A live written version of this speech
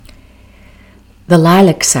The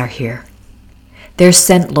lilacs are here. Their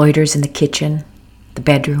scent loiters in the kitchen, the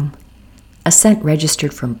bedroom, a scent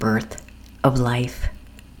registered from birth, of life,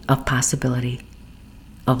 of possibility,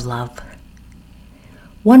 of love.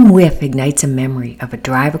 One whiff ignites a memory of a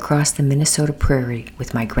drive across the Minnesota prairie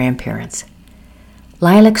with my grandparents.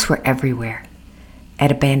 Lilacs were everywhere,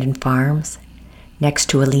 at abandoned farms, next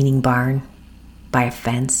to a leaning barn, by a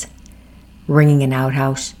fence, ringing an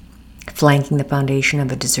outhouse, flanking the foundation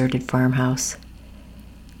of a deserted farmhouse.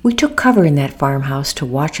 We took cover in that farmhouse to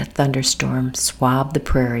watch a thunderstorm swab the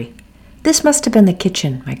prairie. This must have been the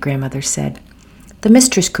kitchen, my grandmother said. The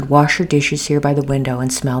mistress could wash her dishes here by the window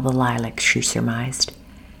and smell the lilacs, she surmised.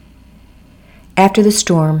 After the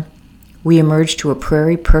storm, we emerged to a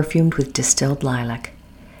prairie perfumed with distilled lilac,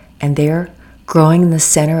 and there, growing in the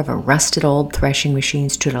center of a rusted old threshing machine,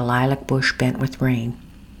 stood a lilac bush bent with rain,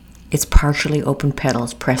 its partially open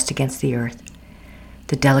petals pressed against the earth.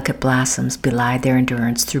 The delicate blossoms belied their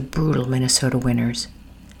endurance through brutal Minnesota winters.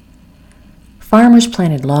 Farmers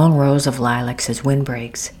planted long rows of lilacs as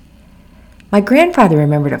windbreaks. My grandfather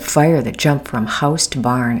remembered a fire that jumped from house to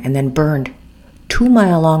barn and then burned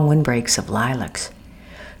 2-mile-long windbreaks of lilacs.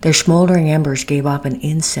 Their smoldering embers gave off an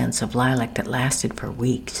incense of lilac that lasted for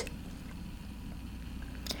weeks.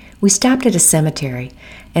 We stopped at a cemetery,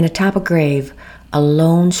 and atop a grave, a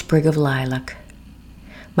lone sprig of lilac.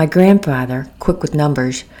 My grandfather, quick with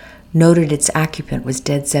numbers, noted its occupant was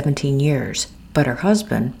dead 17 years, but her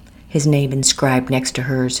husband, his name inscribed next to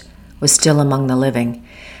hers, was still among the living.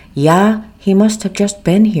 "Ja, he must have just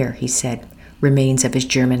been here," he said, remains of his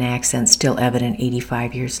German accent still evident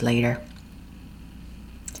 85 years later.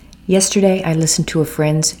 Yesterday I listened to a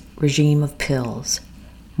friend's regime of pills,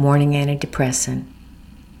 morning antidepressant,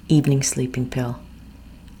 evening sleeping pill.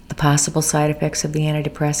 The possible side effects of the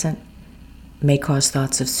antidepressant may cause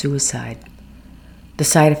thoughts of suicide. The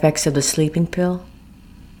side effects of the sleeping pill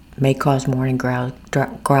may cause morning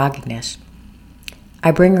grogginess.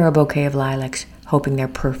 I bring her a bouquet of lilacs, hoping their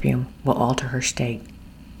perfume will alter her state.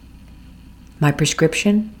 My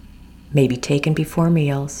prescription may be taken before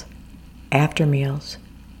meals, after meals,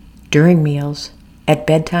 during meals, at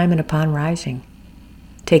bedtime, and upon rising.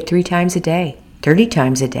 Take 3 times a day, 30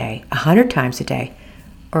 times a day, 100 times a day,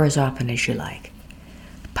 or as often as you like.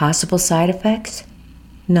 Possible side effects?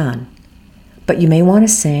 None. But you may want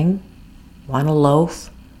to sing, want to loaf,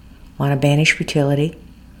 want to banish futility,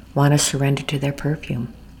 want to surrender to their perfume.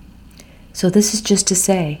 So this is just to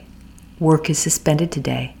say, work is suspended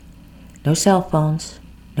today. No cell phones,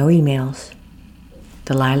 no emails.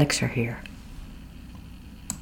 The lilacs are here.